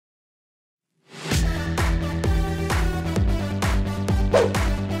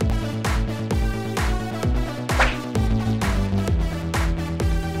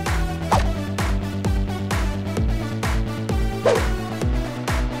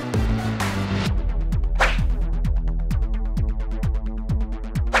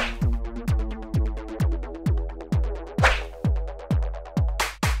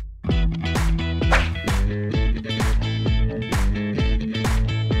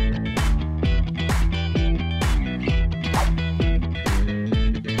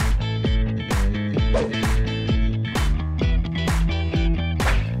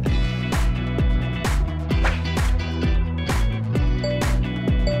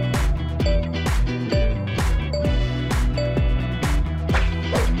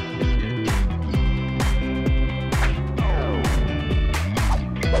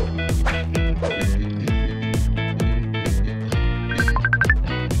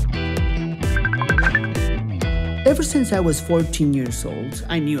Ever since I was 14 years old,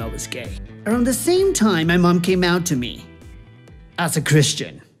 I knew I was gay. Around the same time, my mom came out to me as a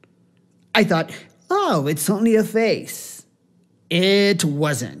Christian. I thought, oh, it's only a phase. It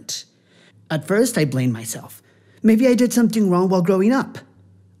wasn't. At first, I blamed myself. Maybe I did something wrong while growing up.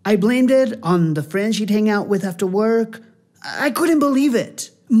 I blamed it on the friends she'd hang out with after work. I couldn't believe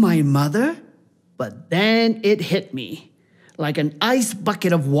it. My mother? But then it hit me like an ice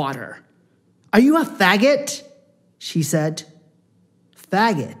bucket of water. Are you a faggot? She said.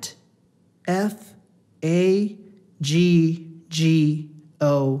 Faggot. F-A-G-G-O-T.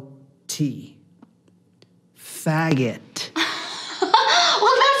 Faggot.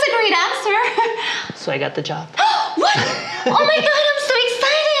 Well, that's a great answer. So I got the job. What? Oh my God, I'm so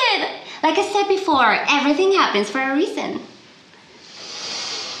excited. Like I said before, everything happens for a reason.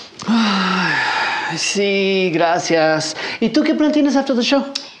 Sí, gracias. ¿Y tú qué plan tienes after the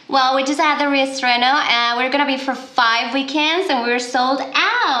show? Well, we just had the reestreno, and we're gonna be for 5 weekends, and we're sold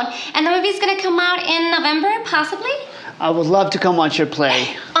out. And the movie's gonna come out in November, possibly? I would love to come watch your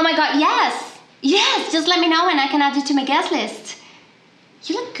play. Oh my God, yes. Yes, just let me know and I can add you to my guest list.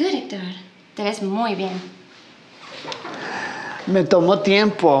 You look good, Hector. Te ves muy bien. Me tomó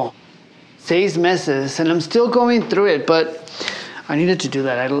tiempo. 6 meses, and I'm still going through it, but I needed to do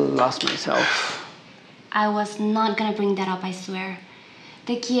that. I lost myself. I was not gonna bring that up, I swear.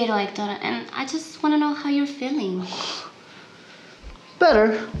 Te quiero, Hector, and I just want to know how you're feeling.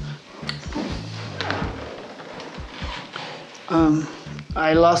 Better.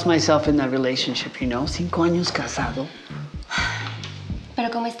 I lost myself in that relationship, you know? 5 años casado.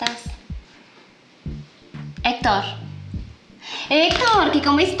 ¿Pero cómo estás? Hector. Hector, ¿qué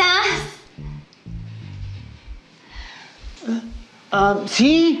cómo estás?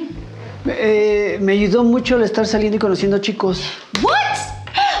 Sí. Me ayudó mucho el estar saliendo y conociendo chicos. What?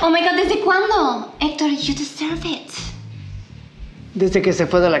 Oh my God, ¿desde cuándo? Hector, you deserve it. Desde que se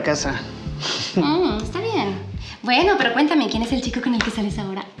fue de la casa. Está bien. Bueno, pero cuéntame, ¿quién es el chico con el que sales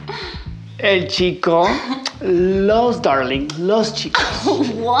ahora? El chico. Los darling. Los chicos.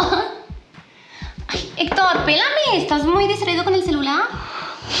 What? Ay, Hector, pélame. ¿Estás muy distraído con el celular?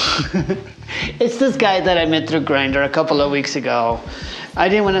 It's this guy that I met through Grindr a couple of weeks ago. I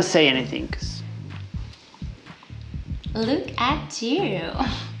didn't want to say anything. Look at you.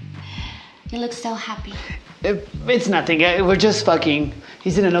 You look so happy. It's nothing. We're just fucking.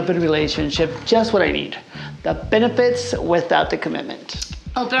 He's in an open relationship. Just what I need. The benefits without the commitment.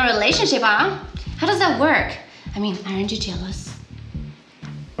 Open relationship, huh? How does that work? I mean, aren't you jealous?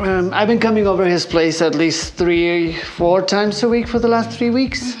 I've been coming over his place at least 3-4 times a week for the last 3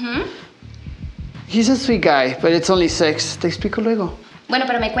 weeks. He's a sweet guy, but it's only 6. Te explico luego. Bueno,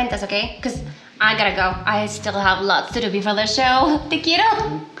 pero me cuentas, okay? Because I gotta go. I still have lots to do before the show. Te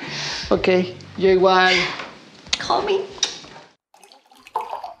quiero. Okay, yo igual. Call me.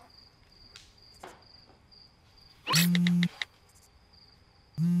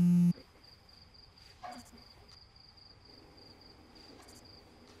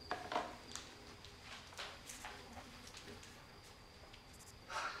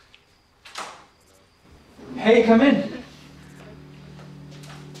 Hey, come in.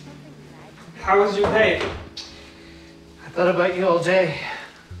 How was your day? I thought about you all day.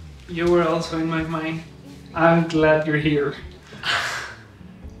 You were also in my mind. I'm glad you're here.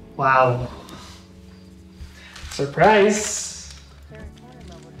 Wow. Surprise!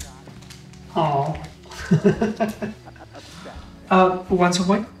 Oh. Want some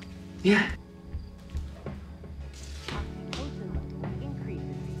wine? Yeah.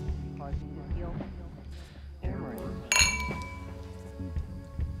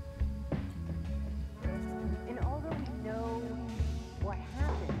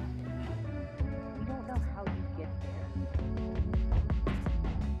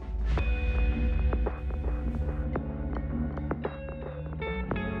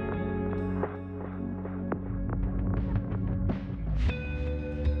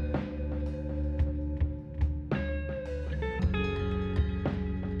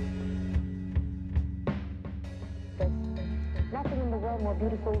 more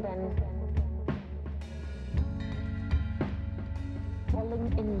beautiful than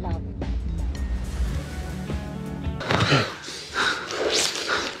falling in love.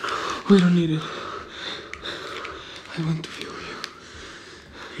 We don't need it. I want to feel you.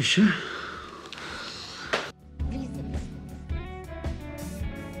 You sure? Reasons.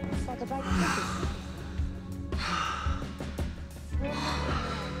 For the right purpose.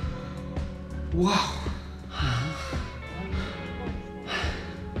 Wow.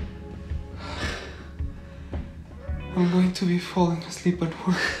 I'm going to be falling asleep at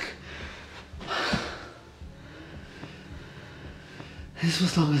work. This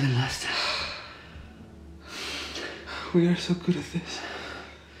was longer than last time. We are so good at this.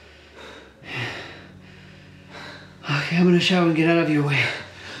 Okay, I'm gonna shower and get out of your way.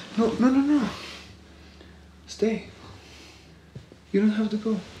 No. Stay. You don't have to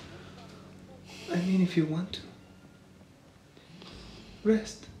go. I mean, if you want to.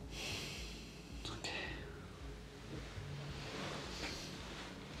 Rest. Okay.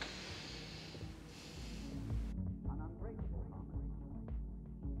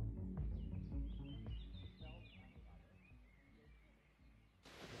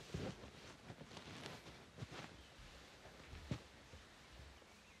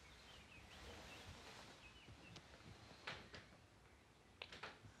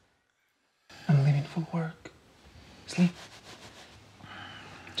 I'm leaving for work. Sleep.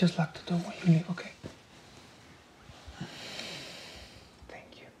 Just lock the door when you leave, okay?